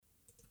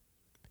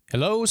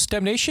Hello,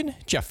 STEM Nation.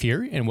 Jeff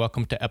here, and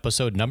welcome to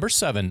episode number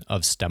 7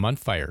 of STEM on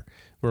Fire,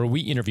 where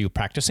we interview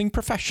practicing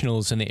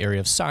professionals in the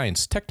area of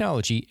science,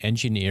 technology,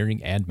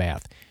 engineering, and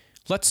math.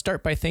 Let's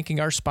start by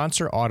thanking our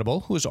sponsor,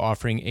 Audible, who is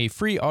offering a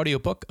free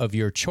audiobook of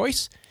your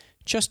choice.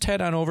 Just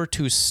head on over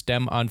to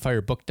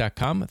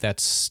STEMonFirebook.com.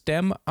 That's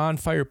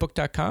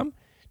STEMonFirebook.com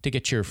to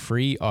get your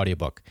free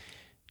audiobook.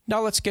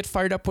 Now let's get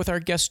fired up with our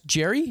guest,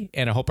 Jerry,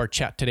 and I hope our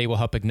chat today will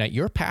help ignite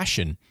your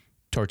passion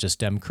towards a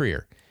STEM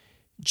career.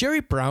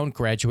 Jerry Brown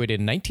graduated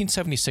in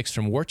 1976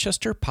 from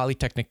Worcester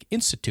Polytechnic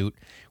Institute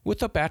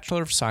with a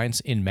Bachelor of Science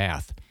in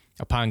Math.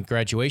 Upon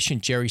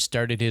graduation, Jerry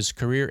started his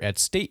career at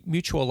State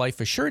Mutual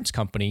Life Assurance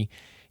Company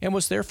and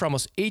was there for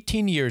almost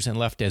 18 years and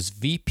left as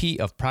VP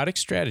of Product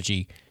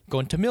Strategy,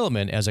 going to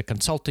Milliman as a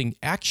consulting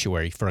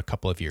actuary for a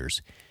couple of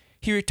years.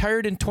 He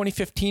retired in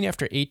 2015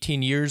 after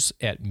 18 years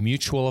at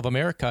Mutual of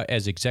America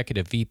as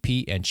Executive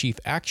VP and Chief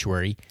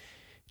Actuary.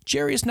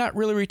 Jerry is not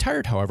really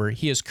retired, however.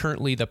 He is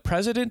currently the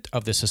president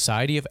of the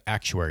Society of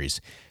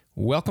Actuaries.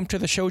 Welcome to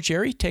the show,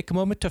 Jerry. Take a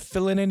moment to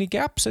fill in any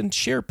gaps and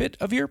share a bit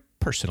of your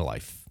personal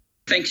life.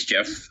 Thanks,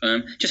 Jeff.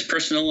 Just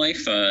personal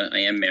life. I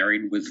am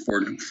married with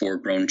four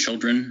grown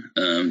children.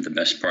 The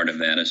best part of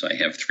that is I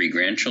have 3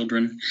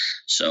 grandchildren.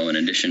 So in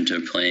addition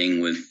to playing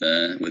with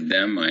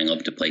them, I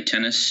love to play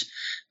tennis.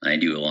 I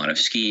do a lot of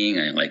skiing.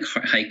 I like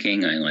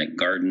hiking. I like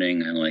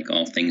gardening. I like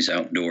all things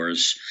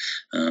outdoors,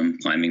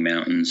 climbing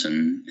mountains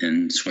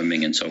and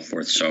swimming and so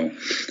forth. So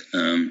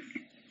I'm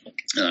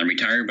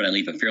retired, but I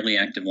lead a fairly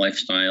active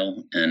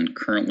lifestyle. And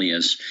currently,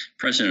 as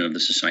president of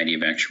the Society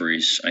of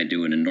Actuaries, I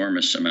do an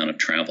enormous amount of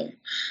travel.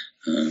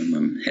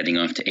 I'm heading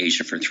off to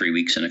Asia for 3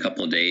 weeks in a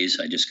couple of days.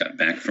 I just got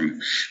back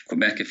from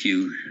Quebec a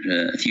few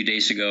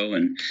days ago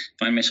and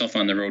find myself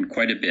on the road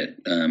quite a bit,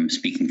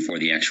 speaking for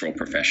the actuarial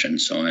profession.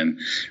 So I'm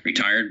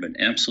retired, but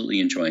absolutely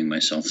enjoying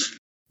myself.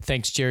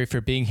 Thanks, Jerry,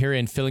 for being here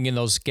and filling in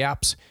those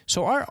gaps.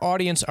 So our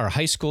audience are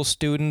high school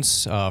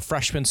students,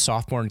 freshmen,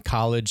 sophomore in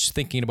college,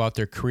 thinking about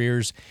their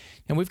careers.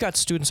 And we've got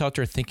students out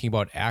there thinking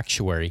about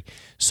actuary.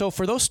 So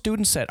for those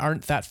students that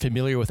aren't that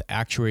familiar with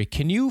actuary,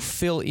 can you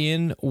fill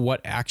in what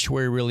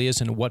actuary really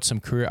is and what some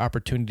career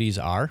opportunities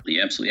are?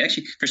 Yeah, absolutely.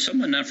 Actually, for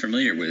someone not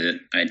familiar with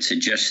it, I'd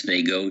suggest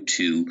they go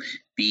to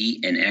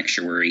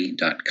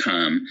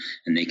beanactuary.com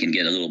and they can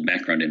get a little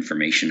background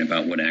information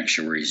about what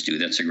actuaries do.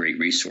 That's a great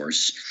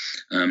resource.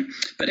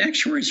 But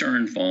actuaries are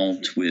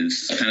involved with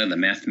kind of the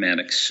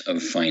mathematics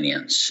of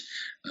finance.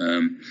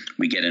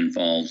 We get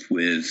involved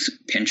with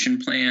pension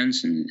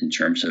plans in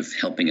terms of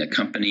helping a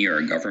company or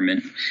a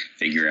government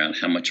figure out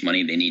how much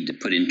money they need to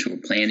put into a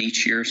plan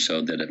each year so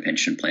that a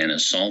pension plan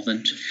is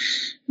solvent.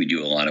 We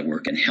do a lot of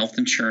work in health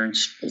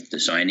insurance, both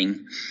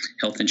designing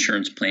health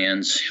insurance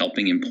plans,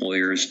 helping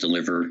employers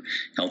deliver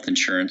health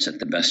insurance at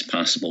the best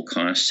possible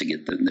cost to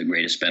get the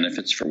greatest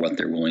benefits for what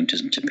they're willing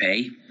to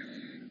pay.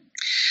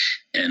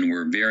 And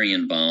we're very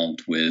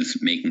involved with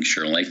making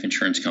sure life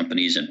insurance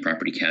companies and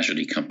property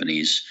casualty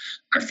companies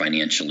are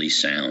financially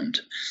sound.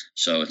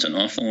 So it's an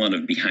awful lot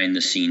of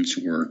behind-the-scenes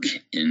work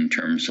in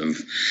terms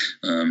of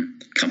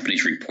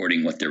companies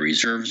reporting what their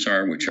reserves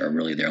are, which are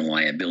really their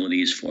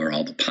liabilities for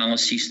all the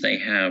policies they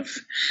have.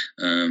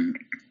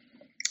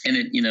 And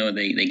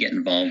they get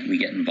involved. We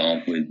get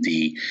involved with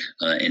the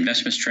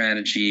investment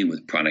strategy,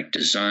 with product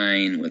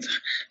design, with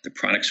the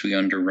products we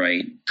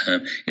underwrite.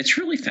 It's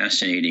really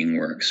fascinating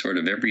work. Sort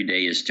of every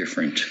day is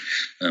different.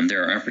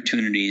 There are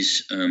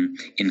opportunities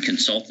in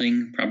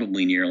consulting.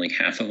 Probably nearly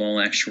half of all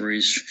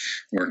actuaries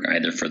work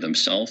either for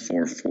themselves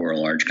or for a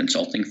large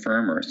consulting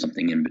firm or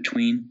something in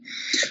between,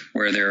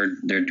 where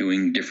they're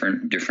doing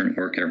different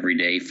work every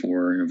day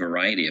for a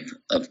variety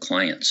of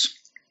clients.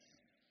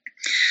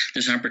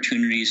 There's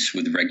opportunities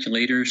with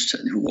regulators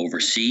who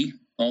oversee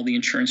all the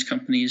insurance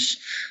companies.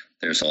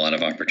 There's a lot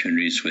of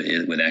opportunities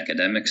with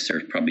academics.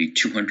 There's probably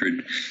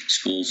 200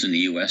 schools in the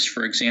U.S.,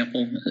 for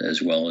example,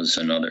 as well as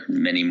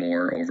many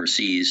more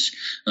overseas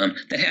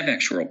that have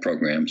actuarial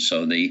programs.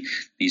 So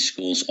these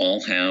schools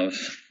all have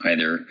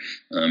either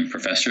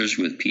professors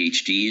with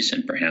PhDs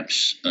and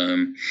perhaps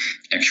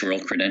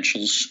actuarial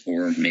credentials,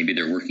 or maybe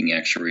they're working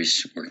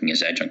actuaries working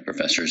as adjunct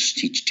professors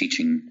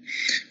teaching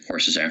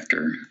courses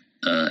after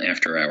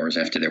hours,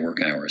 after their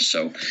work hours.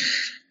 So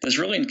there's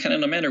really kind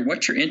of, no matter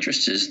what your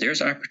interest is, there's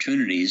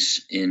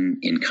opportunities in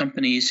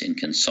companies, in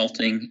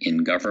consulting,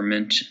 in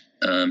government,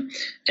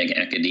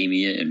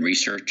 academia, and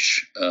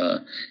research,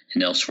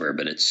 and elsewhere.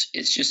 But it's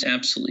just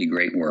absolutely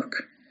great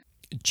work.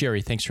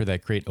 Jerry, thanks for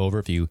that great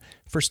overview.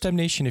 For STEM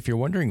Nation, if you're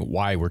wondering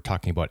why we're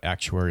talking about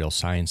actuarial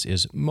science,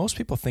 is most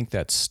people think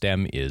that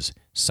STEM is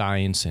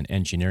science and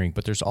engineering,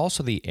 but there's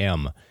also the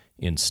M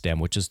in STEM,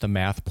 which is the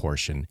math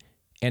portion.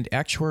 And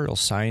actuarial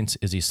science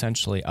is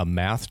essentially a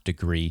math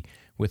degree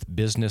with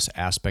business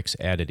aspects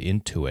added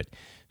into it.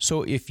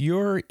 So if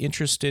you're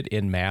interested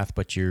in math,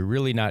 but you're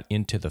really not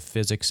into the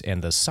physics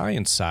and the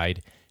science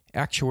side,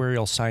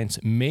 actuarial science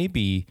may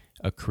be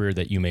a career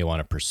that you may want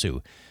to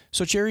pursue.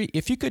 So Jerry,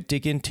 if you could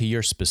dig into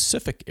your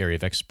specific area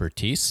of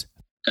expertise.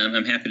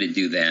 I'm happy to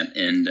do that.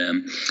 And,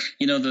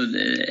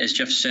 as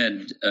Jeff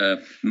said,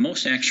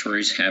 most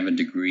actuaries have a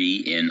degree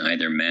in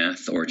either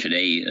math or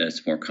today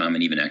it's more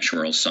common, even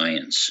actuarial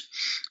science.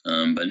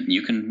 But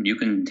you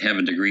can have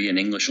a degree in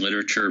English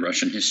literature,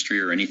 Russian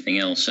history, or anything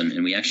else.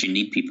 And we actually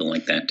need people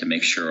like that to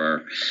make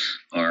sure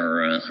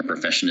our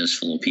profession is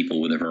full of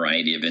people with a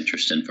variety of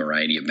interests and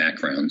variety of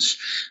backgrounds.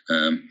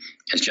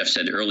 As Jeff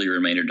said earlier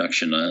in my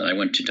introduction, I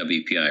went to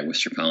WPI,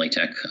 Worcester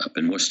Polytech, up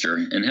in Worcester,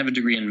 and have a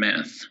degree in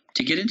math.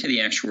 To get into the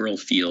actuarial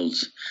field,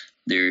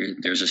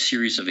 there's a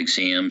series of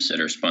exams that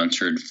are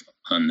sponsored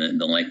on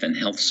the life and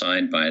health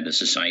side by the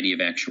Society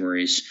of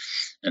Actuaries,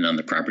 and on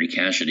the property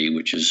casualty,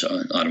 which is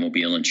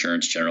automobile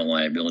insurance, general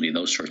liability,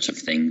 those sorts of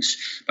things,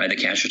 by the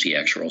Casualty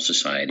Actuarial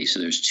Society. So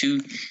there's two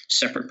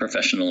separate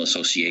professional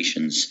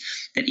associations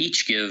that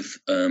each give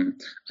a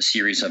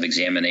series of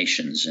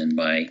examinations, and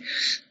by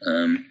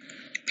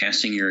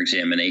passing your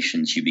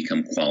examinations, you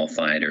become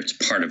qualified, or it's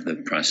part of the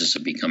process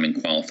of becoming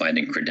qualified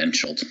and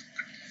credentialed.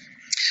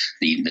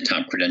 The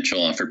top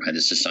credential offered by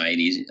the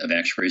Society of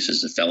Actuaries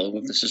is a fellow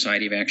of the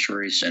Society of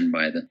Actuaries, and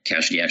by the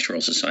Casualty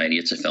Actuarial Society,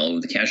 it's a fellow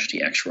of the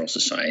Casualty Actuarial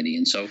Society.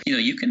 And so,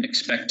 you can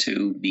expect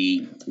to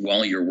be,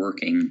 while you're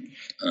working,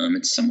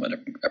 it's somewhat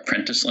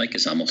apprentice-like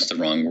is almost the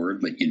wrong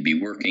word, but you'd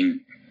be working,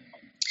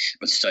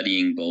 but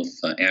studying both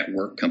at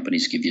work.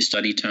 Companies give you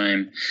study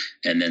time,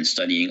 and then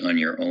studying on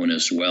your own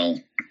as well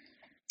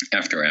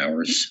after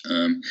hours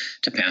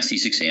to pass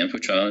these exams,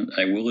 which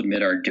I will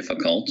admit are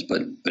difficult,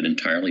 but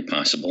entirely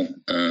possible.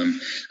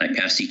 I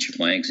passed each of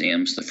my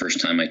exams the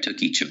first time I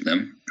took each of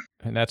them.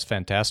 And that's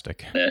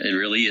fantastic. It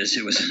really is.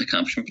 It was an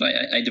accomplishment, but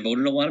I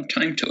devoted a lot of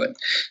time to it.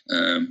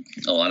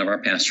 A lot of our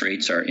pass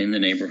rates are in the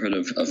neighborhood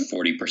of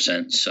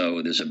 40%,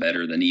 so there's a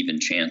better than even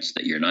chance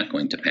that you're not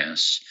going to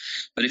pass.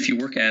 But if you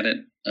work at it,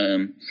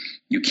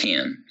 you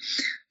can.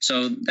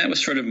 So that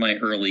was sort of my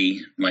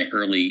early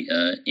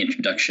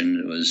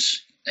introduction. It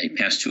was I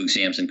passed 2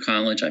 exams in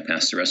college. I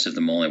passed the rest of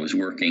them while I was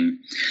working.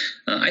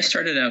 I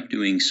started out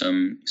doing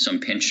some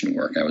pension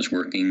work. I was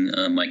working,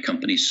 my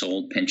company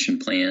sold pension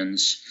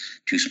plans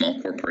to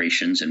small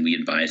corporations, and we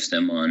advised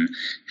them on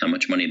how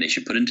much money they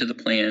should put into the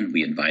plan.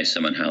 We advised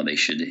them on how they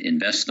should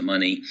invest the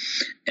money.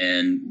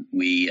 And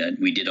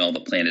we did all the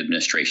plan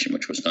administration,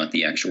 which was not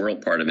the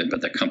actuarial part of it, but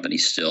the company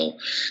still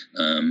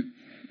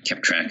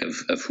kept track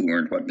of who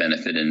earned what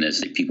benefit, and as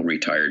the people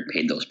retired,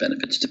 paid those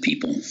benefits to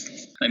people.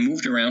 I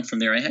moved around from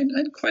there. I had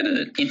quite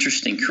an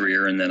interesting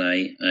career, and then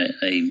I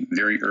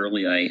very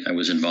early I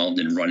was involved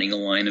in running a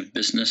line of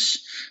business.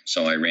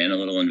 So I ran a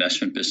little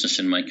investment business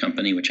in my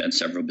company, which had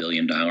several $1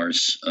 billion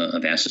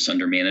of assets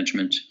under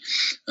management.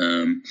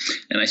 And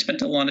I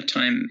spent a lot of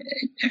time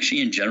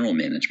actually in general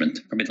management.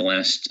 Probably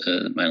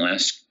my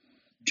last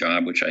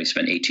job, which I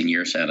spent 18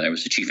 years at, I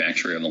was the chief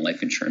actuary of a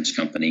life insurance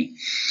company.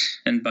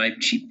 And by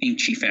being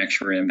chief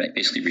actuary, I'm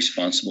basically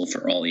responsible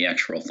for all the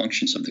actuarial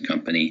functions of the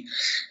company,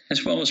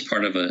 as well as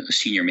part of a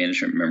senior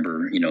management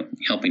member,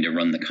 helping to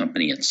run the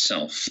company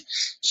itself.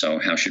 So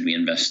how should we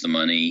invest the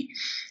money?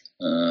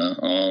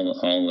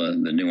 All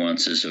the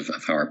nuances of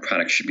how our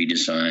products should be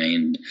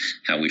designed,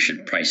 how we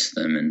should price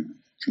them,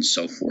 and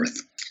so forth.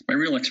 My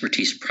real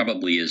expertise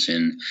probably is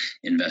in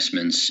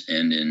investments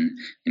and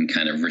in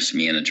kind of risk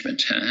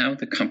management, how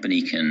the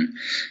company can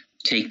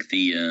take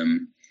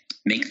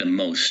make the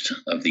most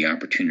of the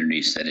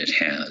opportunities that it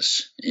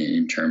has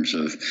in terms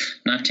of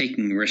not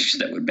taking risks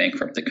that would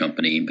bankrupt the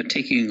company, but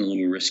taking a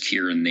little risk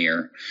here and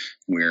there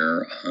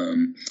where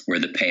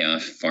the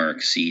payoff far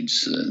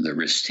exceeds the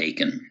risk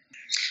taken.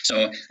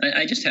 So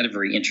I just had a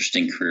very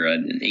interesting career. I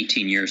did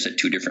 18 years at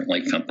 2 different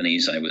life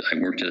companies. I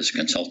worked as a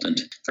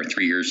consultant for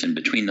 3 years in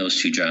between those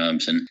 2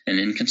 jobs. And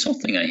in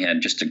consulting, I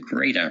had just a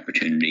great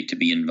opportunity to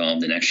be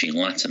involved in actually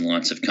lots and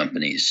lots of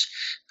companies.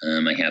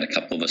 I had a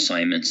couple of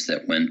assignments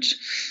that went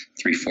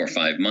 3, 4,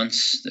 5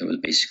 months. That was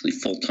basically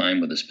full-time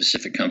with a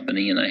specific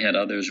company. And I had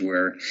others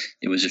where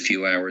it was a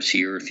few hours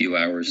here, a few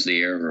hours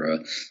there, or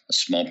a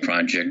small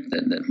project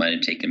that might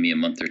have taken me a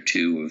month or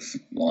 2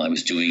 while I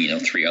was doing,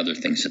 3 other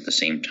things at the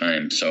same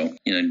time. So,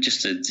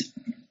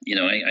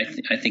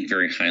 I think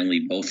very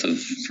highly both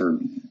for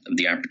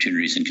the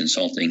opportunities in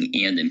consulting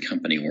and in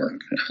company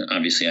work.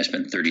 Obviously, I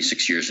spent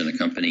 36 years in a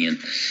company and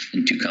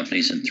in 2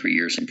 companies and 3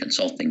 years in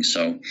consulting.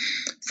 So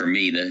for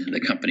me,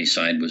 the company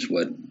side was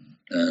what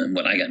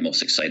I got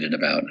most excited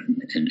about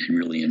and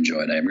really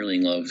enjoyed. I really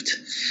loved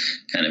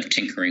kind of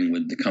tinkering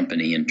with the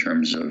company in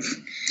terms of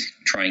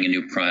trying a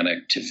new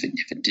product. If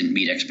it didn't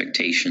meet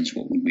expectations,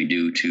 what would we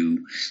do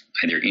to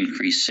either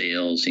increase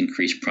sales,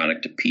 increase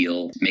product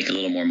appeal, make a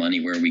little more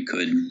money where we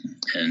could?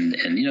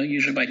 And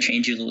usually by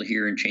changing a little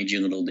here and changing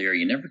a little there,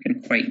 you never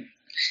can quite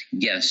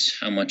guess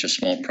how much a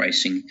small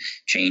pricing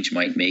change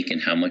might make and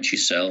how much you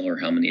sell or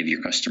how many of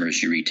your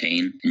customers you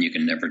retain. And you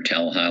can never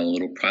tell how a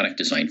little product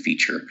design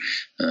feature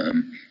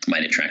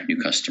might attract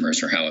new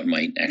customers or how it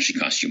might actually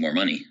cost you more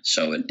money.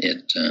 So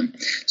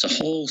it's a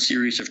whole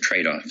series of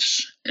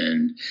trade-offs.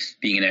 And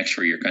being an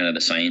actuary, you're kind of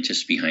the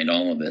scientist behind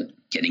all of it,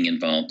 getting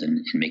involved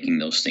in making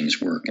those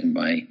things work. And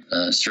by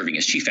serving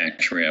as chief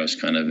actuary, I was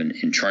kind of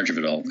in charge of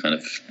it all, kind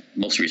of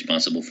mostly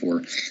responsible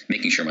for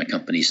making sure my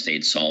company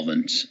stayed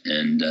solvent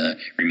and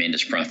remained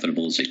as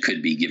profitable as it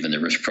could be given the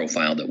risk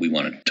profile that we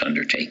wanted to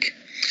undertake.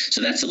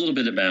 So that's a little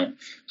bit about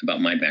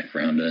my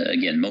background.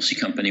 Again, mostly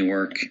company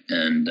work,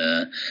 and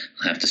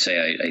I have to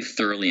say I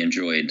thoroughly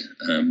enjoyed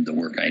the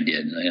work I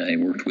did. I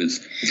worked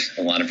with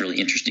a lot of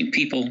really interesting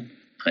people.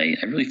 I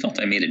really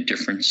felt I made a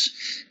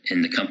difference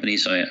in the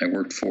companies I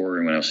worked for,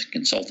 and when I was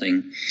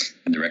consulting,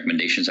 and the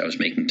recommendations I was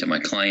making to my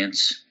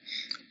clients.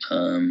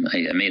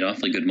 I made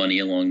awfully good money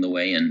along the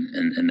way,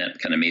 and that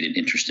kind of made it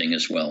interesting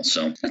as well.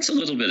 So that's a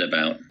little bit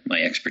about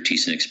my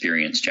expertise and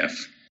experience,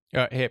 Jeff.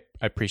 Hey,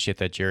 I appreciate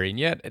that, Jerry. And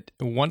yet,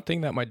 one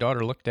thing that my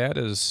daughter looked at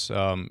is,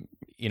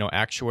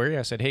 actuary.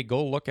 I said, hey,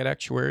 go look at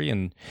actuary,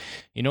 and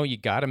you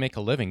got to make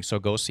a living. So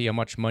go see how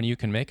much money you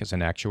can make as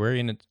an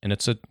actuary, and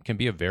it can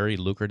be a very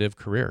lucrative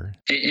career.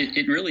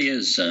 It really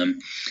is. I'm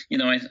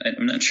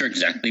not sure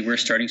exactly where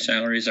starting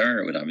salaries are.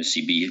 It would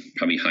obviously be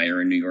probably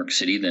higher in New York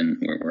City than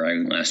where I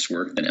last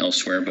worked than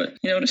elsewhere. But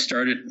to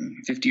start at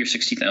 $50,000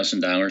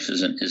 or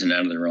 $60,000 isn't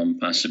out of the realm of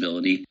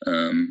possibility.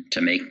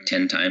 To make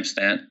 10 times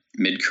that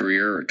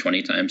mid-career or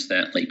 20 times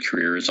that late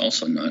career is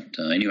also not.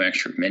 I knew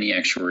many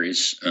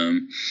actuaries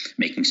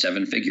making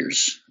seven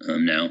figures.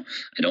 Now,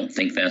 I don't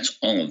think that's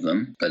all of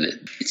them, but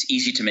it's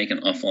easy to make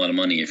an awful lot of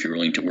money if you're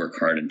willing to work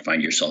hard and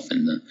find yourself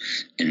in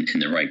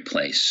the right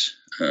place.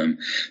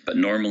 But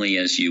normally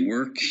as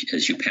you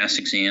pass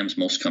exams,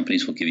 most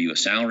companies will give you a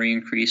salary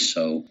increase.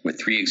 So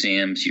with 3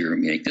 exams, you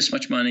make this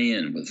much money,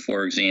 and with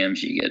 4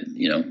 exams, you get,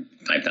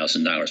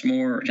 $5,000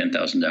 more or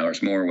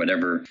 $10,000 more,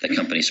 whatever the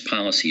company's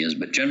policy is.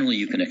 But generally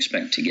you can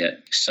expect to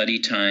get study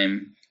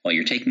time while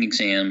you're taking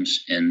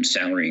exams and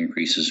salary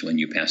increases when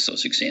you pass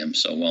those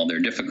exams. So while they're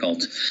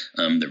difficult,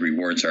 the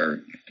rewards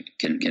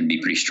can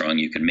be pretty strong.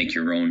 You can make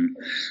your own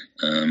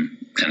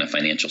kind of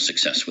financial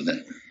success with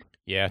it.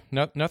 Yeah,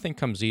 nothing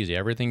comes easy.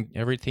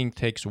 Everything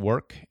takes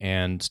work,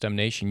 and STEM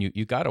Nation,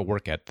 you got to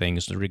work at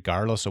things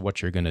regardless of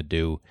what you're going to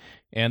do,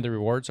 and the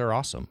rewards are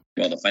awesome.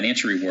 Well, the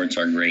financial rewards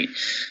are great.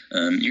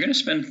 You're going to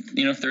spend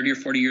 30 or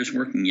 40 years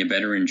working. You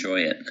better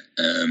enjoy it.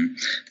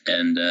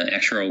 And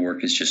actuarial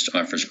work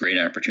offers great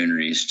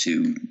opportunities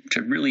to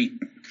really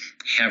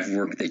have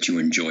work that you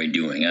enjoy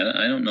doing.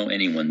 I don't know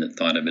anyone that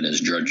thought of it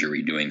as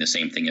drudgery, doing the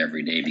same thing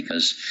every day,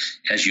 because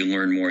as you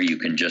learn more, you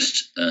can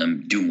just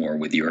do more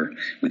with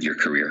your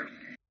career.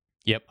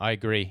 Yep, I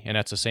agree. And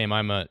that's the same.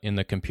 I'm in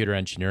the computer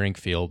engineering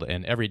field,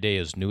 and every day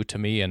is new to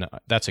me, and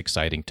that's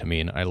exciting to me.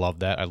 And I love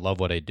that. I love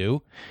what I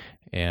do.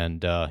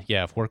 And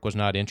if work was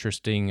not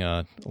interesting,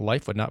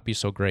 life would not be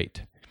so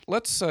great.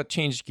 Let's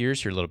change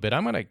gears here a little bit.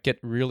 I'm going to get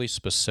really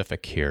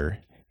specific here.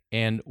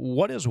 And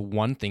what is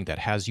one thing that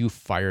has you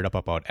fired up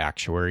about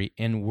actuary,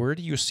 and where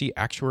do you see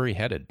actuary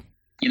headed?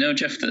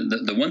 Jeff,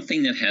 the one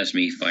thing that has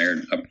me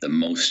fired up the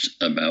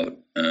most about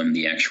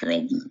the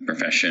actuarial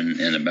profession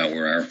and about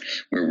where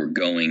we're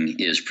going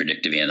is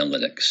predictive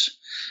analytics,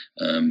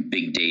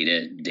 big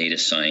data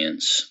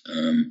science,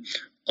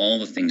 all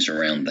the things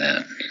around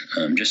that.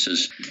 Just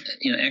as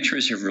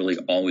actuaries have really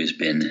always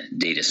been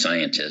data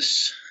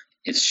scientists.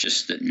 It's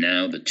just that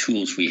now the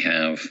tools we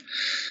have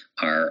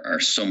are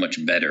so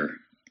much better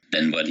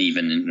than what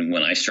even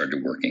when I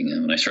started working.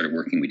 When I started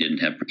working, we didn't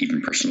have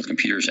even personal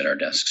computers at our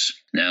desks.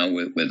 Now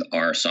with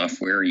our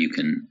software, you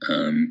can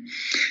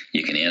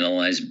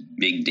analyze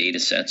big data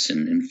sets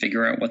and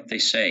figure out what they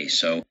say.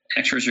 So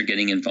actuaries are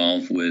getting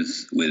involved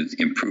with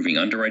improving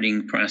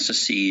underwriting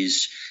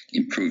processes,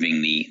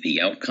 improving the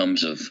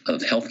outcomes of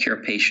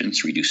healthcare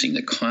patients, reducing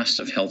the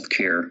cost of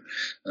healthcare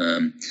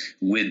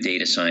with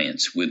data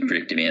science, with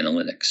predictive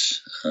analytics,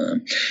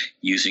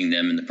 using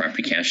them in the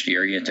property casualty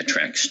area to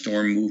track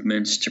storm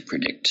movements, to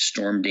predict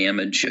storm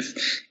damage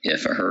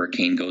if a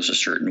hurricane goes a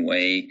certain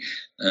way.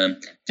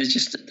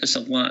 There's a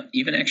lot.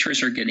 Even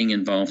actuaries are getting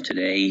involved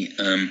today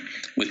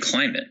with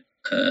climate.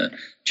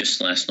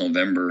 Just last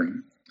November,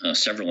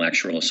 several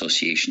actuarial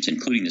associations,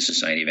 including the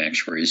Society of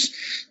Actuaries,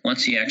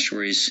 launched the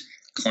Actuaries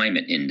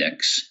Climate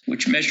Index,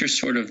 which measures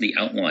sort of the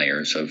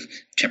outliers of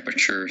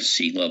temperature,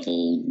 sea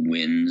level,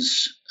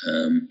 winds,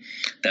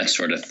 that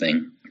sort of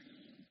thing.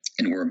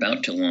 And we're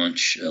about to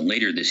launch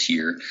later this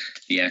year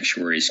the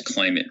Actuaries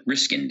Climate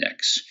Risk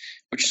Index,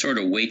 which sort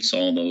of weights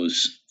all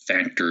those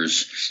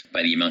factors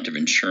by the amount of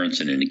insurance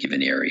in a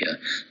given area.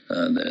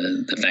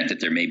 The fact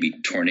that there may be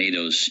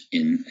tornadoes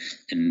in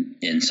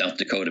South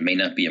Dakota may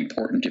not be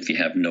important if you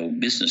have no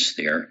business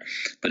there,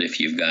 but if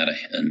you've got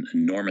an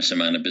enormous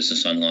amount of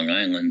business on Long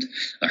Island,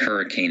 a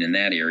hurricane in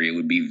that area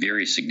would be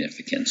very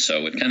significant.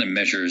 So it kind of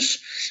measures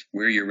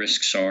where your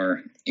risks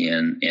are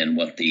and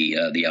what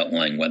the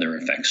outlying weather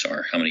effects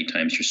are, how many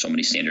times there's so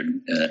many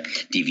standard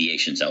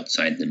deviations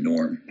outside the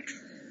norm.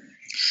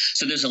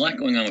 So there's a lot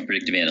going on with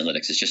predictive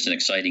analytics. It's just an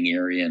exciting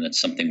area, and it's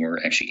something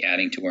we're actually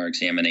adding to our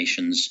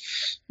examinations,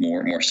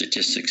 more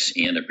statistics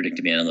and a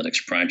predictive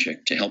analytics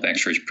project to help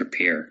actuaries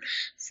prepare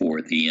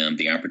for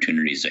the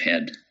opportunities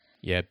ahead.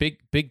 Yeah,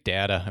 big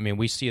data. I mean,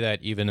 we see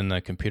that even in the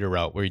computer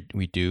route where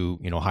we do,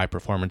 high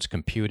performance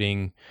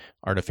computing,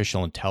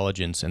 artificial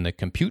intelligence, and the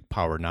compute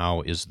power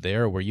now is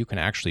there where you can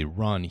actually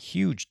run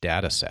huge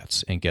data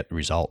sets and get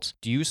results.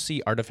 Do you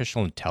see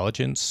artificial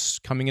intelligence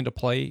coming into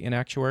play in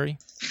actuary?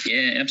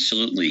 Yeah,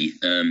 absolutely.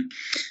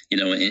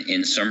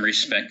 In some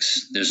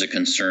respects, there's a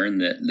concern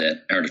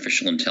that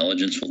artificial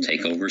intelligence will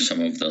take over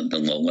some of the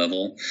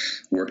low-level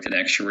work that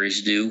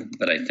actuaries do.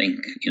 But I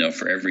think,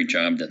 for every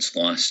job that's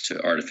lost to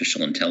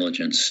artificial intelligence,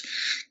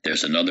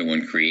 there's another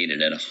one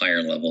created at a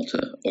higher level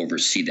to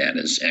oversee that,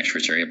 as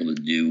actuaries are able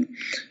to do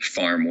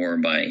far more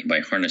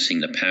by harnessing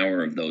the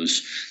power of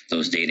those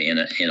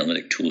data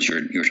analytic tools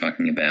you're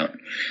talking about.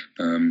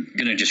 Going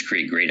to just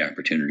create great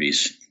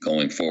opportunities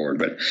going forward.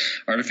 But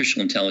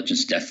artificial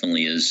intelligence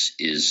definitely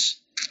is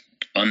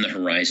on the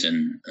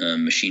horizon.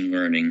 Machine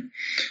learning,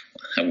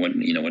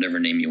 whatever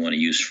name you want to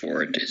use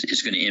for it,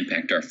 is going to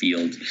impact our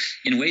field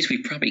in ways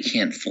we probably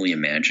can't fully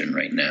imagine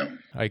right now.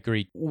 I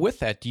agree. With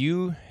that, do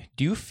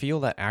you feel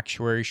that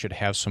actuaries should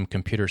have some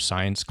computer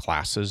science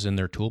classes in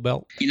their tool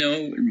belt?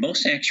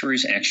 Most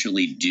actuaries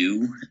actually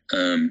do.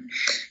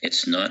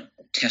 It's not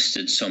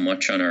tested so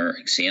much on our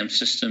exam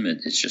system.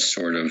 It's just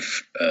sort of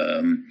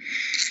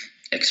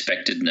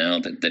expected now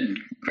that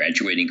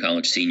graduating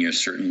college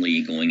seniors,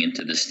 certainly going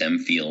into the STEM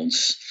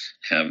fields,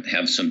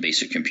 have some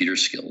basic computer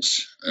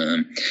skills.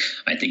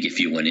 I think if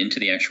you went into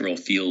the actuarial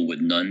field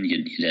with none,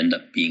 you'd end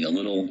up being a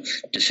little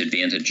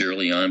disadvantaged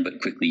early on,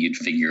 but quickly you'd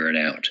figure it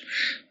out.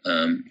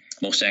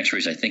 Most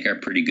actuaries, I think, are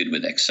pretty good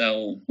with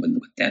Excel, with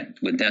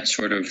that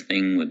sort of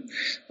thing,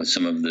 with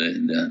some of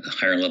the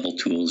higher level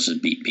tools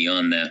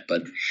beyond that.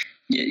 But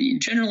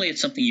generally,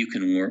 it's something you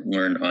can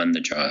learn on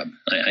the job.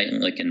 I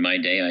like in my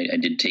day, I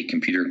did take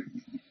computer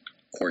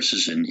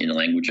courses in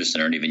languages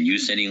that aren't even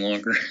used any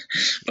longer,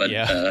 but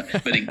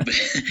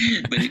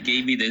it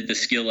gave me the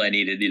skill I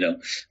needed.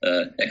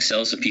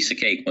 Excel's a piece of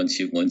cake once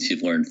you've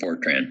learned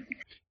Fortran.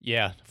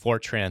 Yeah,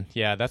 Fortran.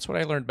 Yeah, that's what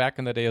I learned back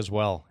in the day as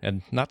well,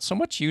 and not so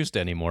much used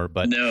anymore.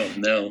 But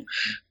no.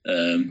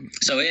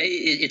 So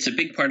it's a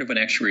big part of what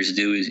actuaries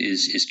do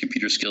is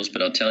computer skills.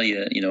 But I'll tell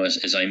you,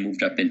 as I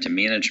moved up into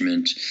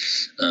management,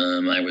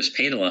 I was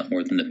paid a lot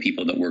more than the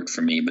people that worked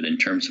for me. But in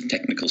terms of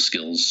technical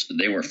skills,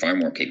 they were far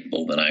more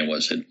capable than I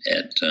was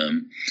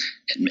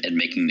at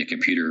making the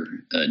computer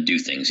do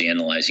things,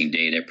 analyzing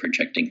data,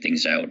 projecting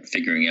things out,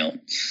 figuring out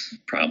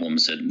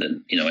problems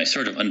that I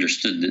sort of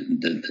understood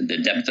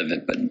the depth of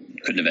it, but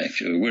couldn't have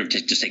actually. It would have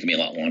just taken me a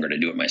lot longer to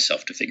do it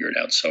myself to figure it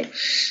out. So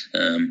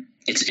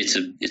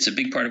it's a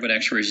big part of what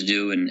actuaries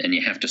do, and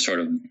you have to sort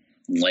of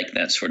like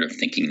that sort of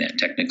thinking, that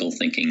technical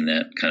thinking,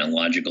 that kind of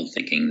logical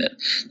thinking that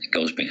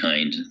goes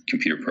behind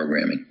computer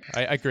programming.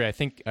 I agree. I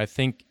think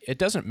it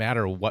doesn't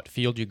matter what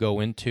field you go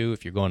into.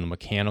 If you're going to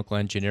mechanical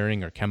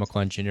engineering or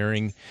chemical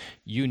engineering,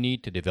 you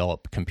need to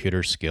develop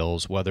computer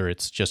skills, whether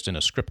it's just in a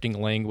scripting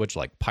language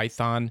like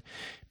Python,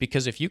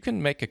 because if you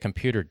can make a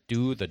computer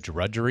do the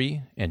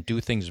drudgery and do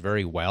things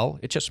very well,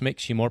 it just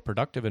makes you more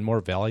productive and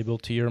more valuable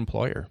to your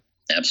employer.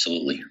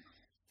 Absolutely.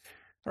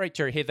 All right,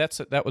 Jerry. Hey,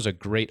 that was a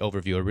great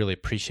overview. I really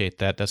appreciate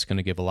that. That's going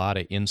to give a lot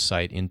of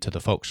insight into the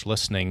folks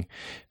listening.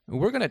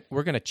 We're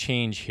gonna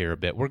change here a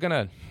bit. We're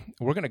gonna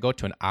go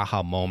to an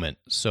aha moment.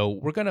 So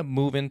we're gonna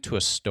move into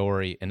a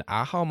story, an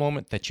aha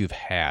moment that you've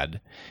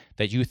had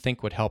that you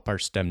think would help our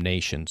STEM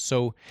nation.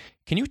 So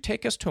can you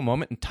take us to a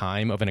moment in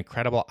time of an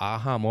incredible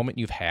aha moment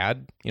you've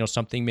had?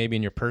 Something maybe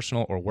in your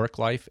personal or work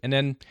life, and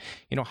then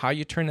how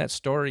you turn that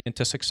story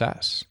into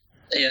success.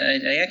 Yeah,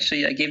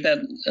 I gave that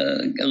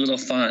a little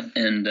thought,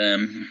 and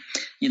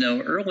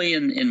early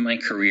in my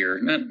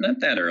career, not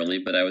that early,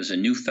 but I was a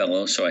new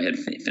fellow, so I had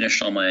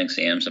finished all my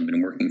exams. I've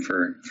been working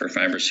for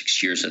 5 or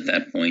 6 years at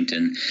that point,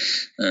 and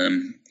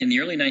in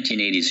the early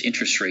 1980s,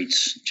 interest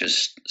rates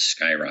just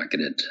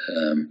skyrocketed.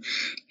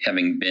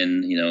 Having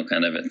been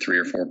kind of at 3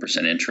 or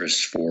 4%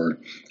 interest for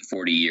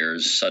 40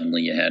 years,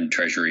 suddenly you had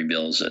Treasury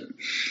bills at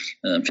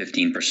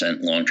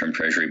 15%, long-term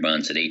Treasury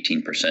bonds at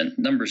 18%,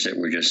 numbers that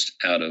were just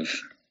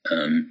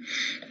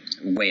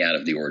way out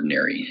of the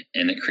ordinary.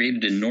 And it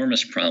created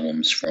enormous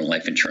problems for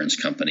life insurance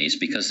companies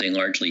because they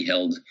largely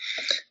held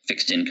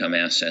fixed income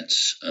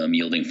assets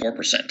yielding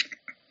 4%,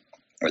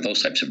 or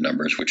those types of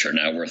numbers, which are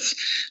now worth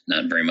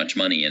not very much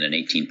money in an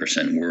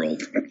 18%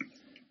 world.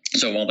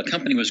 So while the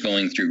company was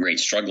going through great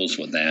struggles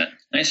with that,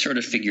 I sort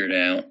of figured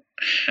out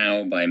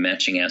how, by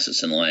matching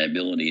assets and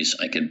liabilities,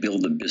 I could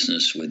build a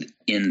business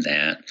within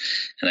that.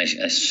 And I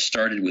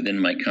started within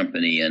my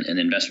company an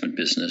investment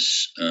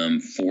business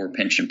for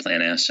pension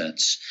plan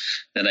assets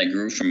that I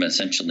grew from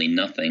essentially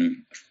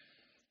nothing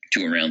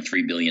to around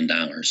 $3 billion.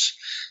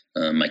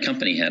 My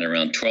company had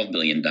around $12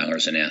 billion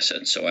in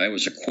assets, so I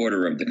was a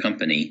quarter of the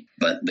company,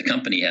 but the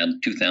company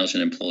had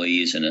 2,000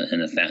 employees and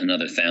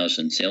another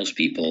 1,000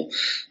 salespeople.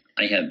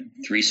 I had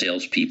 3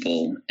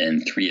 salespeople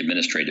and 3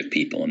 administrative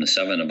people, and the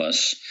 7 of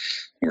us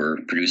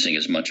were producing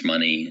as much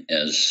money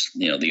as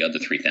the other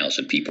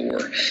 3,000 people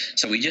were.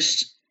 So we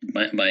just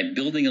by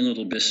building a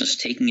little business,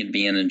 taking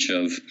advantage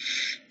of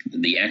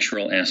the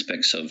actual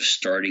aspects of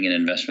starting an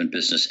investment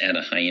business at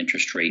a high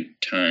interest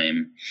rate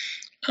time,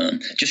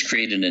 just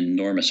created an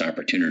enormous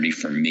opportunity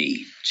for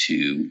me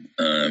to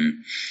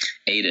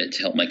aid it,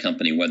 to help my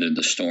company weather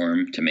the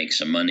storm, to make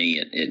some money.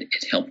 It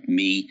helped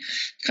me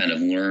kind of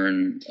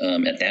learn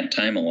at that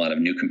time a lot of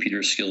new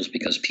computer skills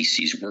because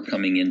PCs were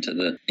coming into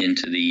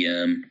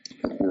the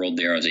world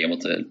there. I was able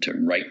to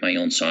write my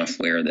own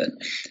software that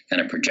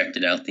kind of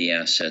projected out the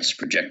assets,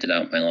 projected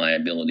out my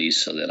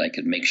liabilities so that I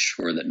could make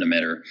sure that no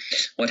matter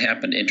what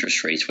happened to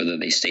interest rates, whether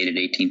they stayed at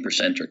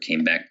 18% or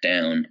came back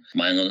down,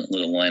 my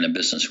little line of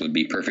business would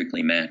be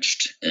perfectly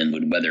matched and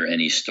would weather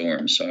any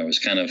storm. So I was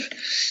kind of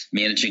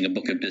managing a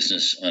book of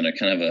business on a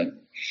kind of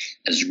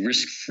as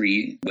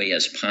risk-free way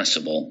as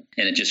possible.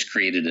 And it just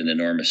created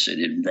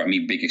it brought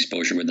me big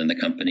exposure within the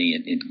company.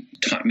 It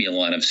taught me a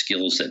lot of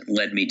skills that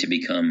led me to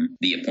become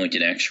the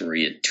appointed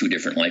actuary at 2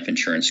 different life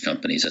insurance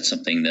companies. That's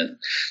something that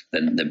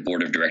the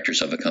board of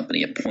directors of a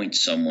company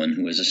appoints someone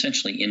who is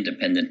essentially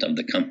independent of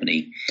the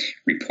company,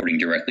 reporting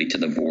directly to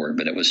the board.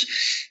 But it was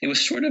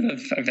sort of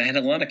I've had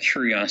a lot of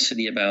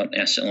curiosity about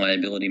asset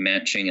liability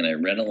matching, and I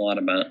read a lot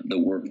about the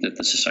work that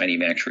the Society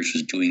of Actuaries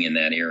was doing in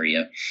that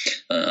area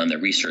on the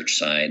research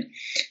side.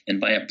 And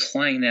by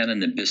applying that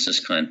in the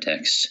business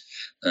context,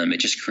 it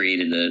just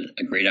created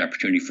a great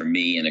opportunity for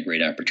me and a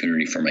great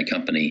opportunity for my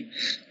company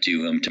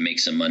to make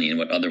some money in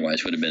what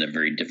otherwise would have been a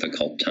very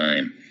difficult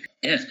time.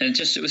 Yeah, and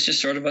it was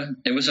just sort of a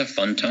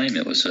fun time.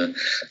 It was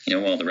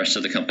while the rest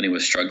of the company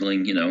was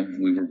struggling,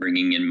 we were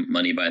bringing in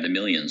money by the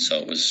millions. So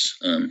it was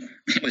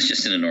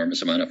just an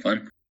enormous amount of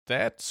fun.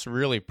 That's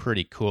really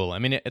pretty cool. I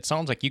mean, it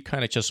sounds like you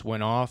kind of just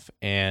went off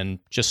and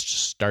just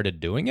started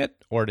doing it,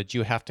 or did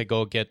you have to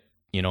go get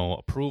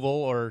approval,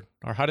 or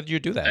how did you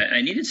do that?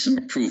 I needed some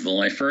approval.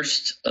 I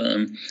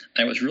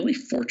was really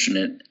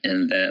fortunate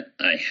in that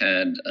I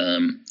had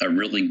a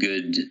really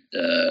good,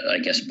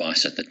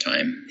 boss at the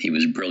time. He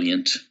was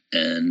brilliant,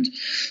 and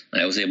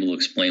I was able to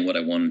explain what I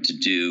wanted to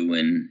do,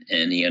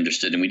 and he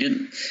understood. And we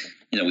didn't,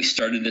 we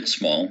started it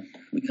small.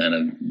 We kind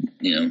of,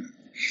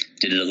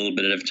 did it a little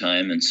bit at a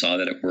time and saw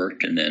that it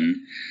worked, and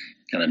then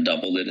kind of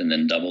doubled it and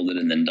then doubled it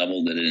and then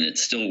doubled it, and it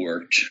still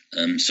worked.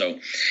 When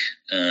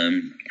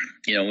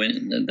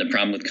the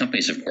problem with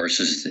companies, of course,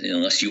 is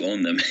unless you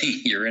own them,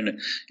 you're in a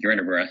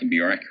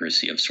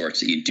bureaucracy of sorts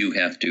that you do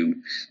have to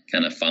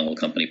kind of follow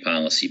company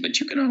policy, but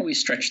you can always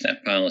stretch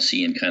that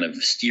policy and kind of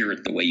steer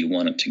it the way you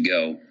want it to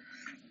go.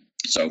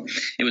 So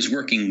it was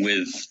working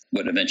with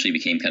what eventually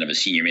became kind of a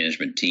senior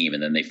management team,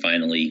 and then they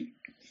finally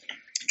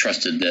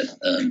trusted that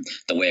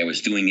the way I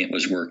was doing it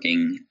was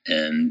working,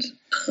 and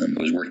it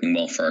was working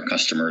well for our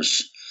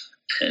customers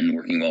and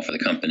working well for the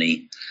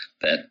company,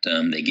 that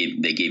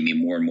they gave me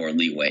more and more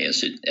leeway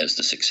as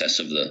the success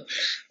of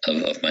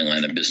my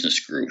line of business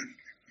grew.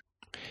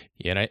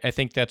 Yeah, and I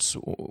think that's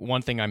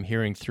one thing I'm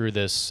hearing through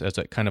this as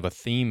a kind of a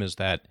theme is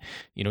that,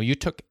 you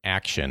took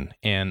action,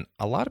 and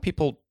a lot of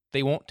people,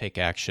 they won't take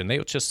action.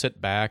 They'll just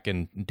sit back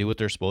and do what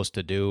they're supposed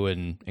to do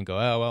and go,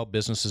 oh, well,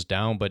 business is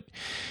down. But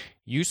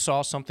you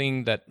saw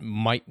something that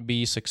might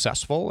be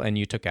successful and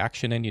you took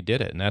action and you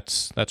did it. And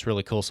that's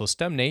really cool. So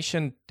STEM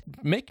Nation,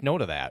 make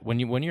note of that. When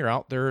you're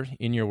out there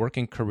in your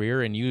working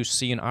career and you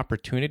see an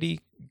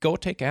opportunity, go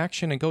take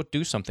action and go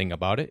do something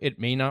about it. It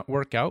may not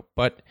work out,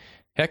 but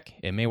heck,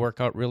 it may work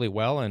out really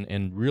well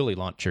and really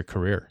launch your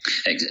career.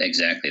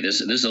 Exactly.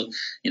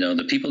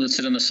 The people that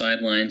sit on the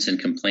sidelines and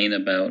complain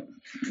about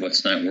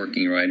what's not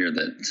working right, or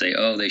that say,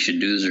 oh, they should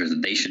do this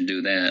or they should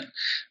do that.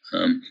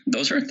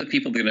 Those aren't the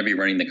people that are going to be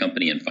running the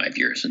company in 5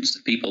 years. It's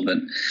the people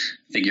that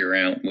figure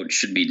out what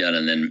should be done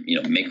and then,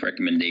 make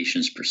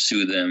recommendations,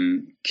 pursue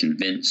them,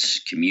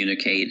 convince,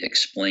 communicate,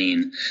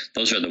 explain.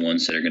 Those are the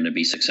ones that are going to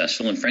be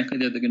successful. And frankly,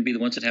 they're going to be the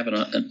ones that have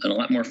a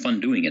lot more fun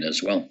doing it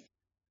as well.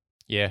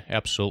 Yeah,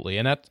 absolutely.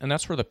 And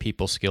that's where the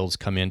people skills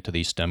come into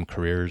these STEM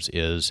careers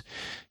is,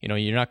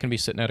 you're not going to be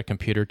sitting at a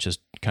computer just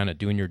kind of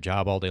doing your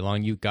job all day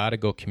long. You got to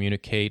go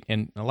communicate,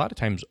 and a lot of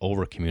times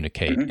over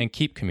communicate and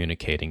keep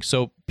communicating.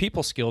 So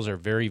people skills are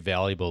very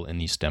valuable in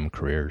these STEM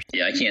careers.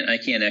 Yeah, I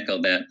can't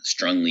echo that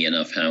strongly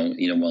enough how,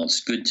 while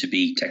it's good to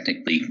be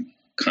technically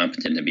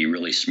competent and be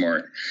really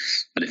smart,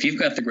 but if you've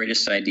got the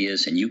greatest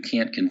ideas and you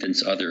can't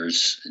convince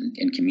others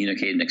and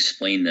communicate and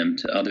explain them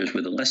to others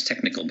with a less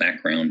technical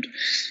background,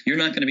 you're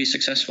not going to be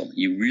successful.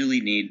 You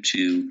really need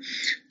to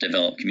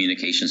develop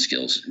communication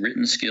skills,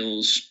 written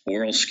skills,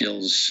 oral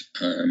skills,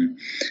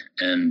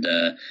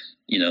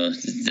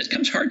 that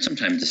comes hard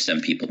sometimes to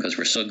STEM people because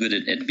we're so good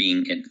at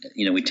being,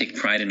 we take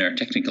pride in our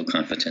technical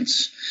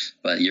competence,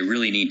 but you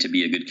really need to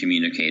be a good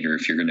communicator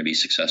if you're going to be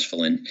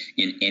successful in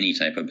any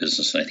type of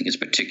business. And I think it's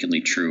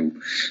particularly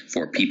true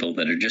for people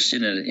that are just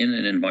in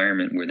an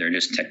environment where they're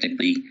just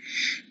technically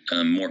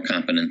more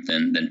competent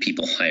than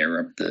people higher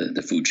up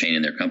the food chain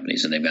in their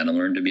companies, and they've got to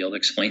learn to be able to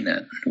explain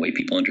that the way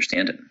people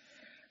understand it.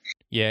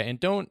 Yeah, and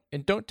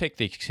don't take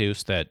the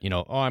excuse that,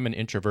 I'm an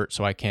introvert,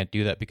 so I can't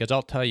do that, because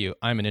I'll tell you,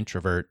 I'm an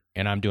introvert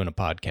and I'm doing a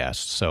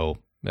podcast. So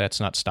That's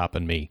not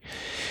stopping me.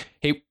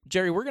 Hey,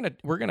 Jerry, we're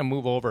gonna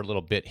move over a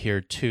little bit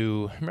here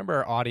to remember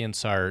our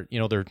audience are,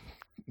 they're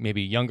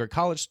maybe younger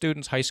college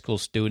students, high school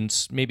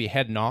students, maybe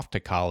heading off to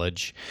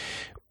college.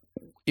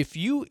 If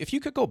you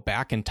could go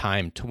back in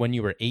time to when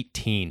you were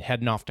 18,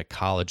 heading off to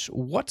college,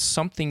 what's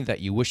something that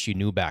you wish you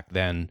knew back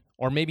then,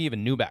 or maybe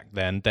even knew back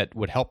then, that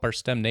would help our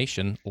STEM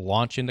nation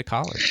launch into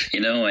college?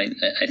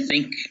 I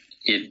think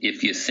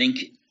if you think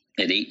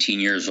at 18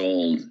 years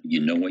old,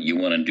 you know what you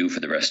want to do for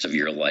the rest of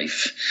your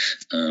life,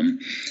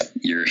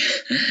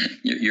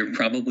 you're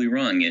probably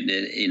wrong.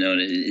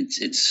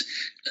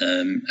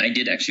 I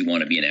did actually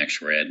want to be an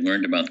actuary. I'd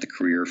learned about the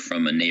career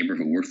from a neighbor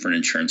who worked for an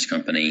insurance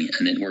company,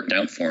 and it worked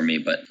out for me.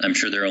 But I'm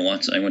sure there are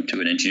lots. I went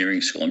to an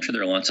engineering school. I'm sure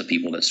there are lots of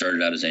people that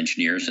started out as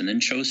engineers and then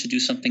chose to do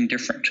something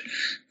different.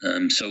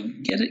 So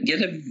get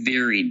a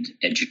varied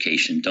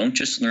education. Don't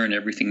just learn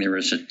everything there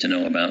is to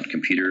know about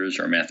computers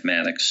or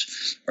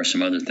mathematics or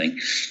some other thing.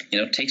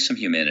 Take some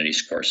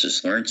humanities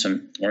courses.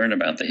 Learn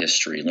about the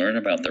history. Learn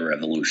about the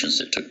revolutions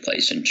that took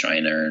place in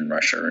China and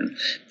Russia and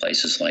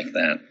places like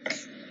that.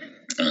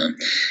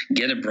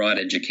 Get a broad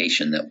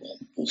education that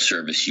will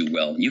service you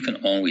well. You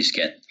can always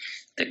get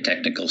the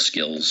technical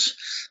skills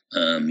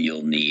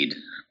you'll need.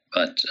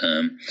 But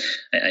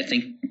I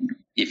think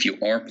if you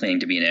are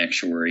planning to be an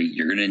actuary,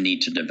 you're going to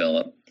need to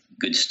develop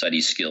good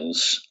study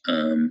skills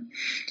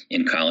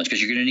in college,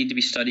 because you're going to need to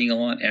be studying a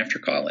lot after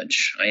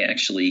college. I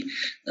actually,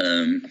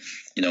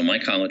 my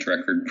college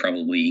record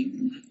probably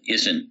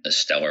isn't a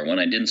stellar one.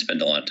 I didn't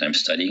spend a lot of time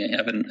studying. I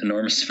have an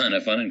enormous amount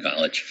of fun in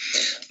college,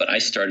 but I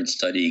started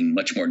studying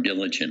much more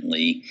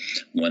diligently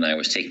when I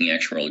was taking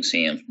actuarial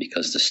exams,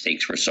 because the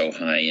stakes were so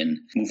high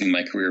in moving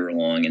my career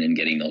along and in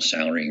getting those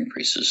salary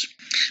increases.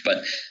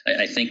 But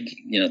I think,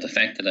 the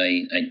fact that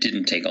I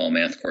didn't take all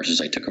math courses,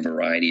 I took a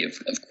variety of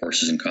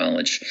courses in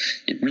college.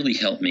 It really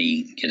helped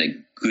me get a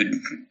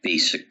good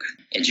basic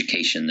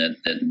education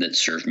that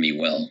served me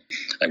well.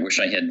 I wish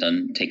I had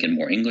taken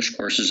more English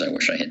courses. I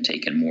wish I had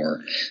taken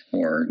more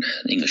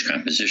English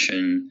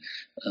composition,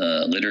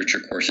 literature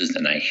courses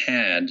than I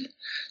had,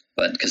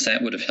 but because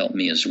that would have helped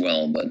me as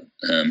well. But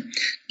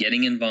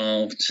getting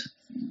involved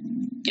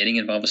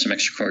with some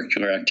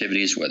extracurricular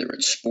activities, whether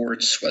it's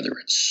sports, whether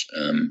it's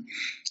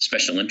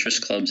special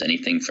interest clubs,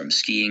 anything from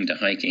skiing to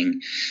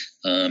hiking.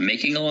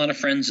 Making a lot of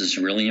friends is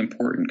really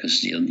important,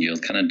 because you'll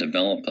kind of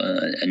develop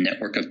a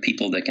network of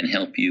people that can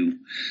help you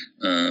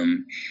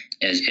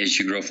as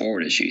you grow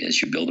forward, as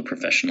you build a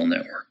professional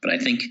network. But I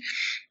think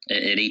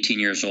at 18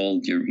 years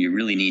old, you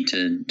really need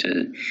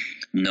to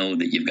know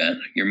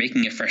that you're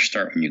making a fresh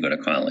start when you go to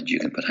college. You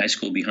can put high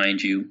school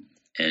behind you,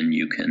 and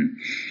you can,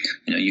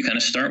 you kind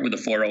of start with a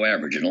 4.0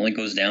 average. It only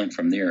goes down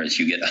from there as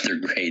you get other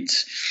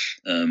grades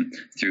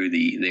through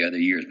the other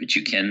years. But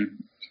you can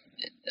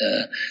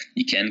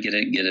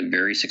get a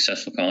very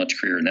successful college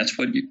career, and that's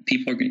what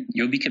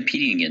you'll be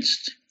competing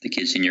against the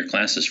kids in your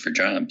classes for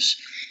jobs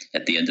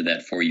at the end of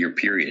that 4-year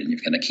period, and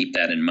you've got to keep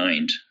that in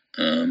mind.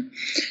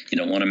 You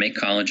don't want to make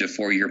college a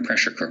 4-year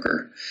pressure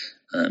cooker,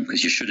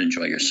 because you should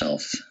enjoy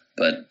yourself,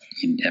 but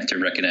you have to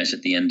recognize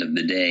at the end of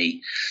the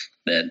day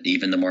that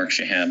even the marks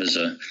you have as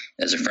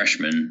a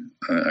freshman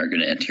are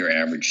going to enter your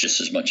average just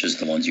as much as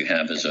the ones you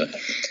have as a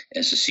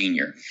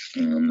senior.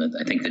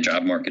 I think the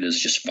job market is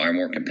just far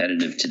more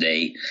competitive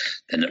today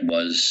than it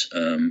was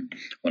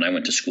when I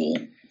went to school.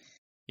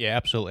 Yeah,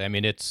 absolutely. I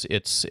mean,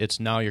 it's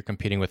now you're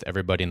competing with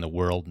everybody in the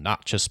world,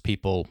 not just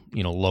people,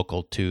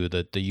 local to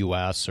the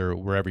U.S. or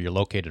wherever you're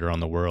located around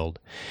the world.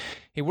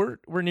 Hey, we're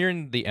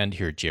nearing the end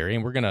here, Jerry,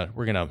 and we're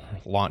gonna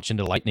launch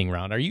into lightning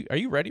round. Are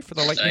you ready for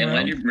the lightning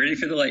round? I'm ready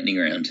for the lightning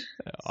round.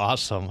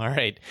 Awesome. All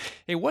right.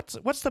 Hey, what's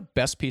the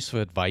best piece of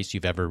advice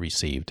you've ever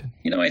received?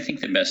 I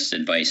think the best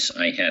advice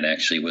I had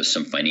actually was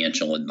some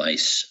financial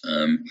advice.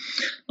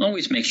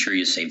 Always make sure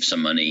you save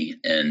some money,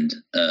 and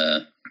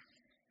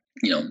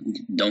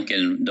don't get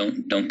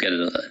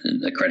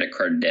a credit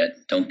card debt.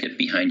 Don't get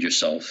behind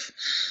yourself.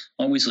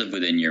 Always live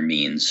within your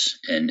means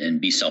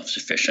and be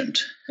self-sufficient.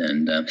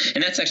 And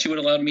that's actually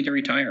what allowed me to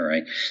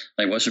retire.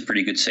 I was a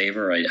pretty good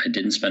saver. I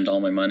didn't spend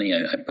all my money.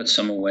 I put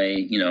some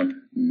away,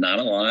 not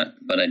a lot,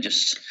 but I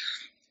just,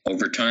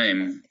 over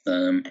time,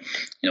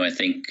 I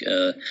think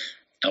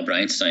Albert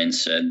Einstein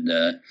said,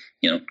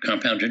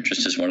 compound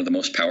interest is one of the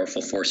most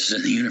powerful forces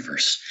in the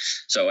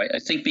universe. So I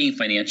think being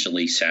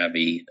financially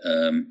savvy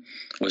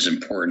was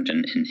important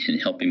in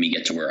helping me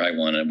get to where I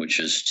wanted, which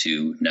is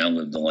to now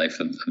live the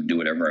life of do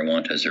whatever I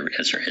want as a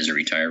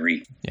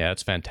retiree. Yeah,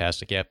 that's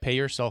fantastic. Yeah, pay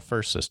yourself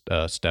first,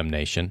 STEM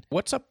Nation.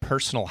 What's a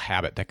personal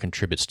habit that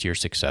contributes to your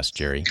success,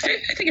 Jerry?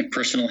 I think a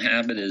personal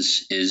habit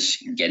is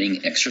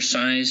getting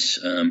exercise.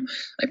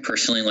 I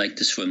personally like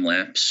to swim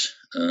laps.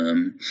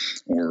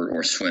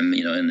 Or swim,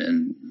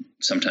 and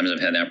sometimes I've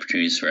had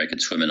opportunities where I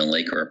could swim in a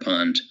lake or a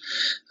pond.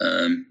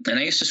 And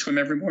I used to swim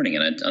every morning,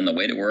 and on the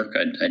way to work,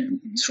 I'd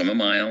swim a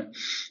mile.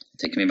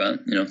 Take me about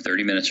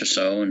 30 minutes or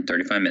so, and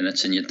 35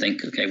 minutes, and you'd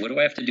think, okay, what do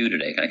I have to do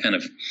today? I kind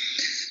of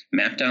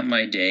mapped out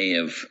my day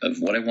of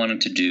what I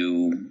wanted to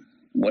do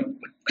what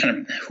kind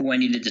of who I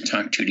needed to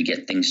talk to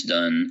get things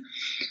done,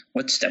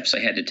 what steps I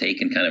had to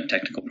take in kind of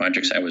technical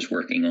projects I was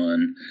working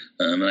on.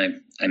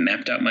 And I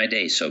mapped out my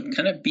day. So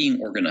kind of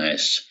being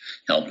organized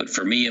helped. But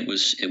for me, it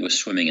was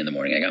swimming in the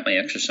morning. I got my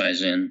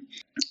exercise in.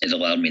 It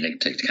allowed me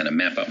to kind of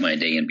map out my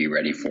day and be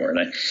ready for it.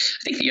 I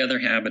think the other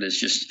habit is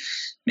just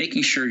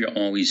making sure you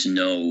always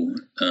know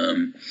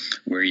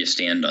where you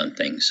stand on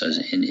things.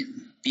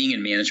 Being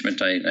in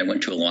management, I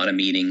went to a lot of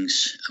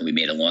meetings. We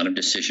made a lot of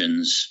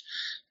decisions.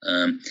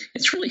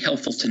 It's really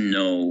helpful to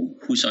know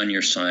who's on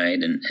your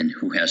side and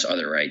who has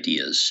other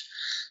ideas.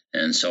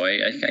 And so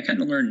I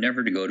kind of learned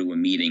never to go to a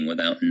meeting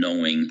without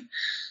knowing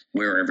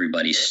where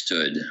everybody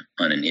stood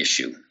on an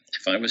issue.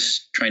 If I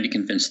was trying to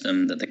convince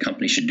them that the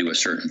company should do a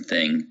certain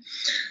thing,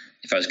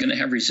 if I was going to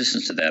have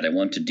resistance to that, I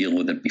wanted to deal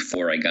with it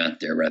before I got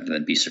there rather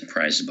than be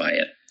surprised by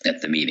it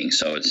at the meeting.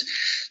 So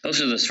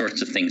those are the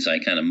sorts of things I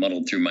kind of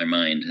muddled through my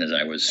mind as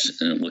I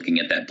was looking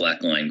at that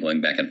black line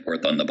going back and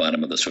forth on the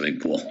bottom of the swimming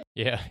pool.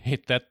 Yeah,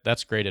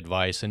 that's great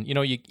advice. And,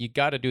 you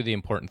got to do the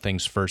important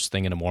things first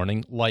thing in the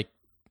morning, like,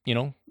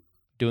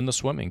 doing the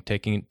swimming,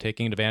 taking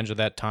advantage of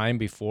that time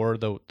before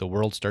the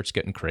world starts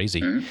getting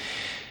crazy. Mm-hmm.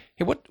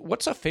 Hey,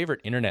 what's a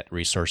favorite internet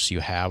resource you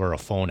have or a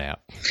phone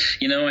app?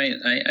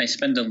 I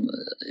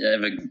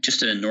have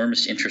just an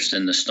enormous interest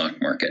in the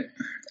stock market.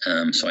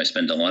 So I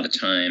spend a lot of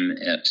time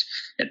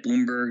at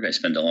Bloomberg. I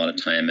spend a lot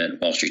of time at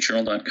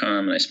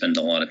WallStreetJournal.com, and I spend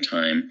a lot of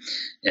time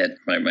at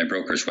my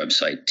broker's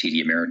website,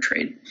 TD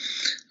Ameritrade.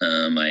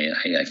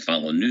 I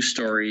follow news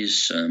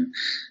stories,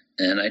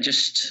 and I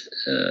just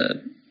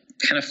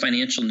kind of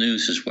financial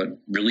news is what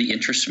really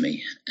interests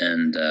me.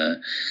 And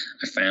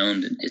I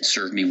found it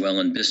served me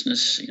well in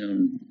business.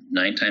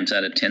 9 times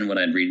out of 10, what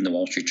I'd read in the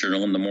Wall Street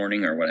Journal in the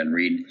morning, or what I'd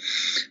read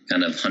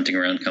kind of hunting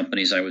around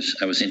companies I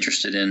was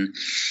interested in,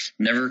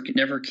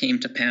 never came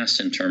to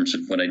pass in terms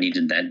of what I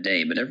needed that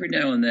day. But every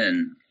now and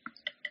then,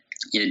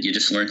 you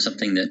just learn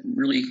something that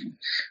really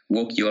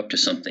woke you up to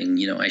something,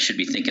 I should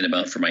be thinking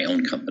about for my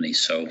own company.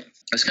 So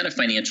it's kind of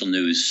financial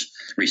news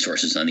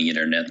resources on the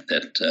internet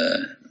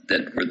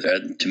that were,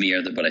 to me,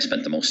 are what I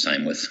spent the most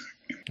time with.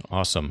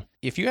 Awesome.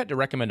 If you had to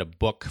recommend a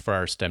book for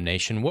our STEM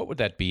Nation, what would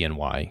that be and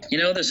why?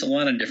 There's a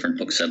lot of different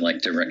books I'd like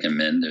to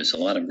recommend. There's a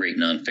lot of great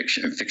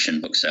nonfiction and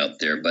fiction books out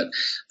there, but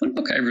one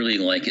book I really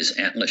like is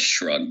Atlas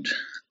Shrugged.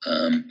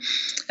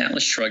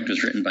 Atlas Shrugged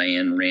was written by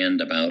Ayn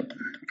Rand about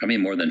probably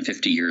more than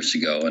 50 years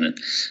ago, and I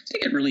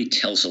think it really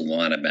tells a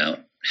lot about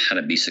how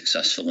to be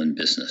successful in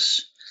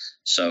business.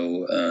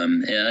 So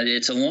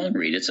it's a long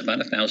read. It's about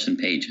 1,000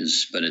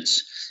 pages, but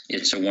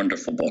it's a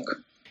wonderful book.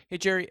 Hey,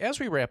 Jerry, as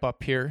we wrap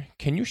up here,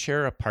 can you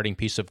share a parting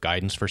piece of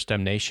guidance for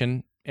STEM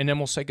Nation? And then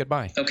we'll say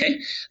goodbye.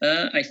 Okay.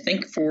 I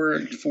think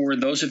for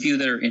those of you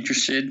that are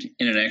interested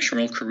in an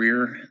actuarial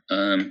career,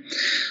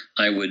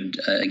 I would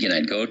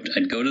I'd go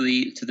to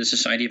the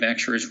Society of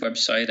Actuaries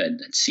website.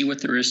 I'd see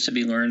what there is to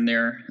be learned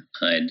there.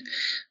 I'd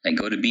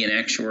go to be an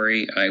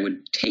actuary. I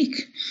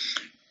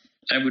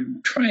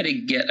would try to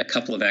get a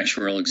couple of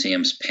actuarial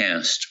exams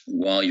passed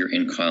while you're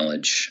in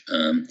college.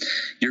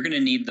 You're going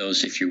to need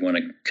those if you want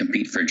to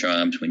compete for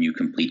jobs when you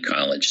complete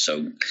college.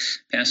 So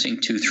passing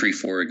 2, 3,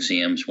 4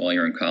 exams while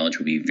you're in college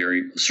will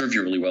serve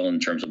you really well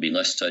in terms of be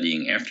less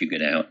studying after you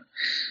get out.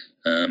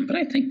 But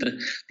I think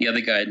the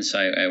other guidance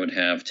I would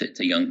have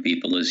to young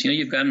people is,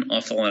 you've got an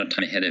awful lot of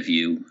time ahead of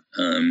you.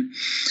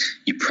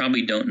 You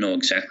probably don't know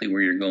exactly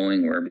where you're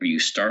going. Wherever you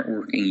start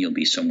working, you'll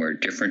be somewhere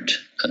different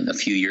a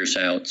few years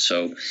out.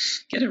 So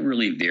get a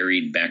really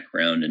varied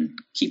background and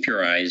keep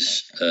your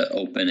eyes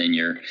open and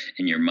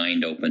your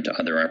mind open to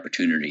other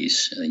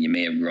opportunities. You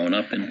may have grown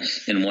up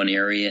in one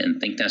area and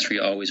think that's where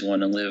you always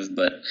want to live,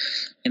 but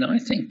I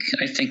think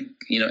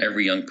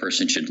every young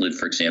person should live,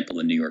 for example,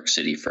 in New York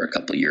City for a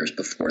couple of years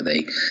before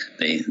they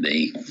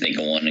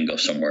go on and go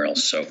somewhere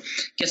else. So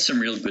get some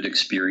real good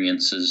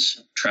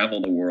experiences,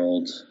 travel the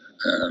world,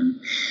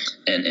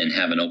 and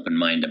have an open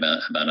mind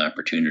about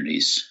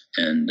opportunities.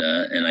 And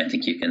I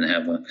think you can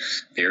have a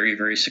very,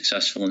 very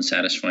successful and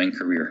satisfying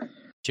career.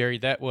 Jerry,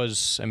 that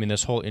was,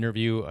 this whole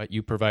interview,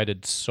 you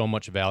provided so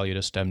much value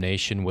to STEM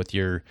Nation with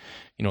your,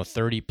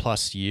 30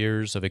 plus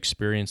years of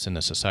experience in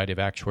the Society of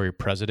Actuary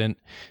president.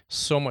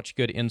 So much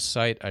good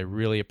insight. I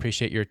really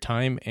appreciate your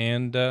time,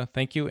 and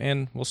thank you,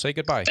 and we'll say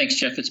goodbye. Thanks,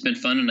 Jeff. It's been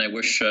fun, and I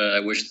wish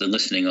the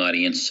listening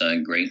audience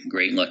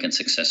great luck and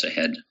success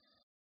ahead.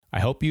 I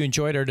hope you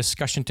enjoyed our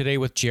discussion today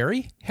with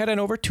Jerry. Head on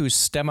over to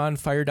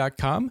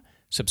STEMonfire.com.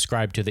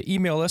 Subscribe to the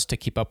email list to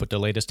keep up with the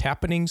latest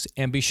happenings,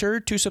 and be sure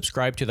to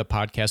subscribe to the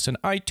podcast on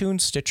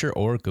iTunes, Stitcher,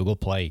 or Google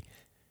Play.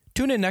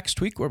 Tune in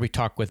next week where we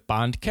talk with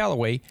Bond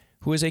Calloway,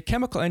 who is a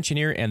chemical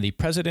engineer and the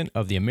president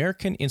of the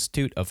American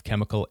Institute of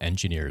Chemical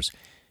Engineers.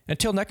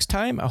 Until next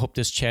time, I hope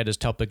this chat has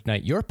helped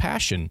ignite your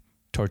passion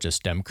towards a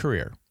STEM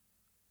career.